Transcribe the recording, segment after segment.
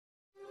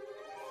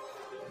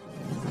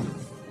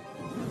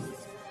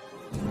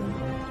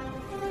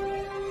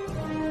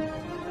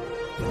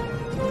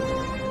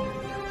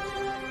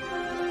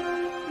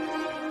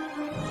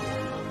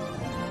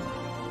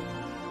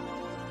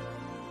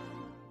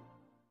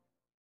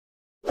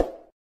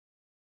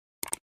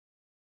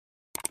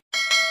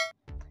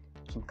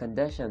Kim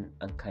Kardashian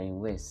and Kanye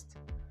West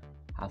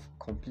have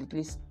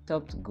completely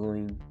stopped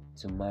going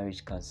to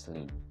marriage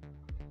counseling,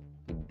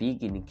 a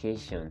big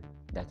indication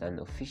that an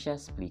official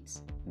split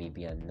may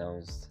be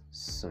announced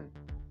soon.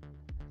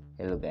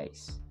 Hello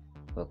guys,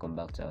 welcome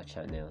back to our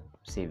channel.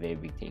 Say a very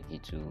big thank you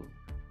to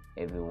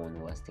everyone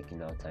who has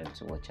taken our time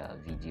to watch our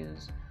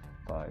videos.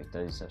 For our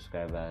returning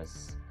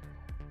subscribers,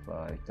 for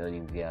our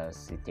returning viewers,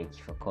 say thank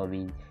you for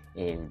coming.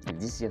 And if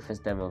this is your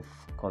first time of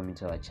coming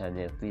to our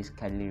channel, please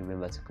kindly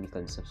remember to click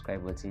on the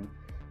subscribe button,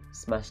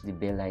 smash the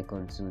bell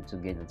icon too to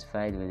get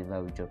notified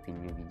whenever we drop in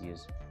new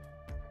videos.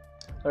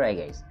 Alright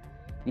guys,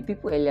 the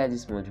people earlier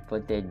this month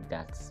reported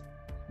that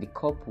the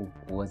couple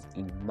was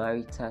in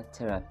marital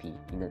therapy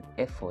in an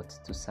effort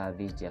to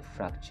salvage their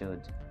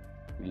fractured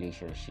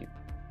relationship.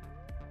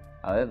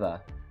 However,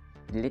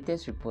 the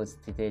latest report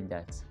stated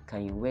that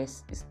Kanye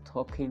West is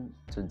talking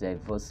to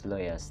divorce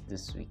lawyers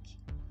this week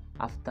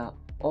after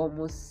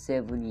almost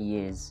 7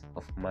 years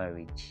of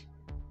marriage.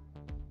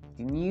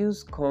 The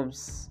news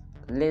comes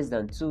less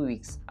than 2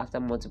 weeks after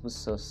multiple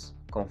sources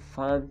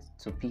confirmed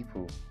to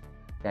people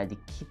that the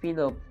Keeping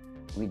Up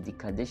with the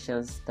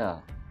Kardashian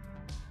star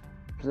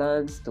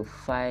plans to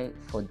file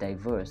for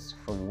divorce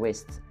from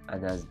West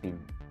and has been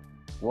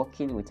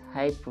working with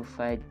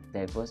high-profile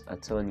divorce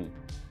attorney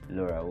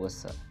Laura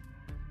Wasser.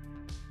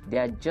 They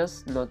are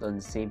just not on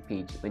the same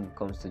page when it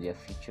comes to their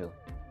future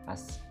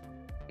as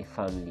a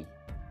family,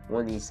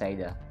 one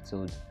insider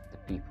told the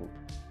people,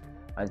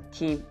 and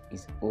Kim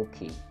is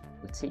okay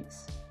with it.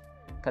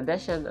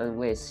 Kardashian and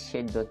West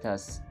share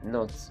daughters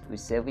North with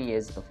 7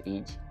 years of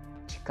age,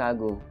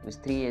 Chicago with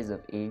 3 years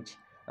of age,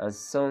 and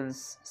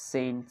sons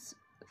Saint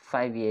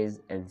 5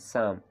 years and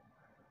Sam,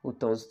 who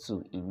turns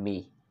 2 in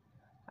May.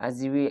 As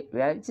the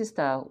reality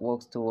star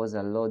works towards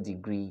a law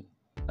degree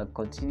and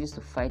continues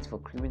to fight for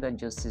criminal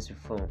justice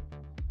reform,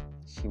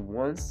 she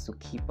wants to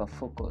keep her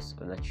focus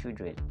on her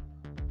children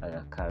and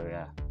her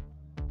career.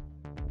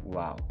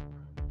 Wow,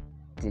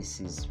 this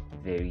is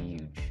very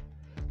huge.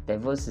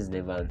 Divorce is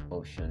never an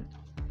option.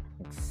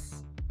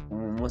 It's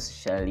most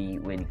especially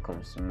when it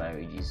comes to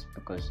marriages,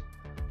 because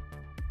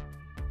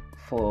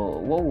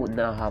for what would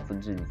now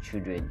happen to the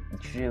children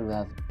will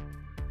have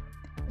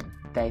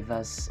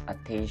diverse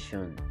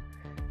attention.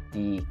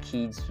 The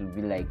kids will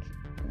be like,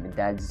 my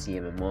dad's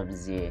here, my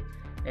mom's here,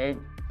 and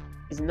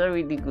it's not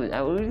really good. I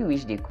really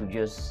wish they could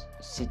just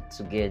sit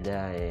together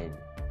and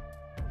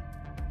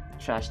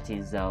trash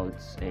things out,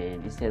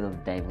 and instead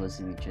of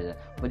divorcing each other.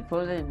 But the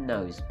problem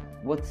now is,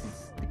 what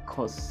is the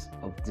cause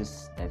of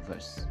this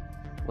divorce?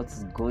 What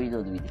is going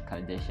on with the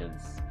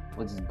Kardashians?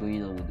 What is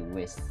going on with the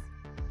West?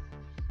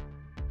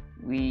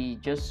 We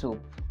just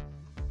hope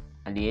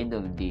at the end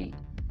of the day,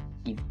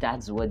 if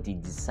that's what they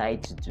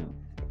decide to do,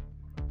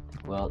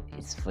 well,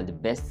 it's for the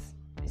best,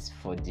 it's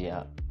for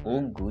their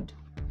own good,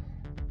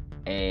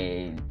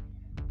 and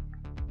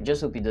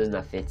just hope it doesn't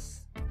affect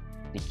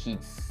the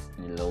kids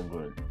in the long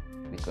run,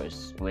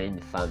 because when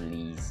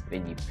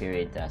the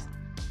parents are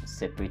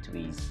separate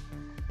ways,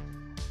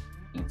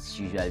 it's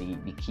usually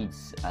the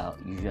kids are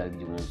usually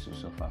the ones who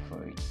suffer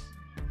for it.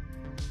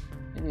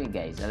 Anyway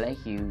guys, I'd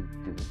like you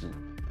people to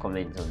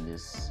comment on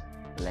this.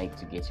 I'd like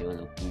to get your own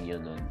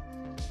opinion on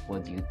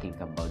what do you think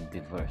about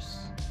divorce,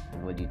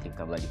 and what do you think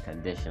about the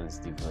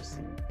Kardashians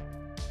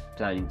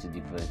planning to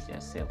divorce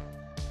themselves.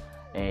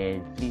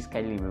 And please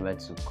kindly remember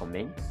to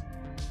comment,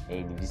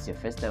 and if this is your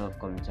first time of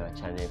coming to our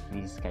channel,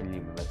 please kindly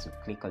remember to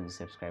click on the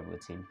subscribe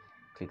button,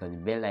 click on the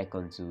bell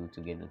icon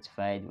to get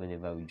notified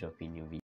whenever we drop in new videos.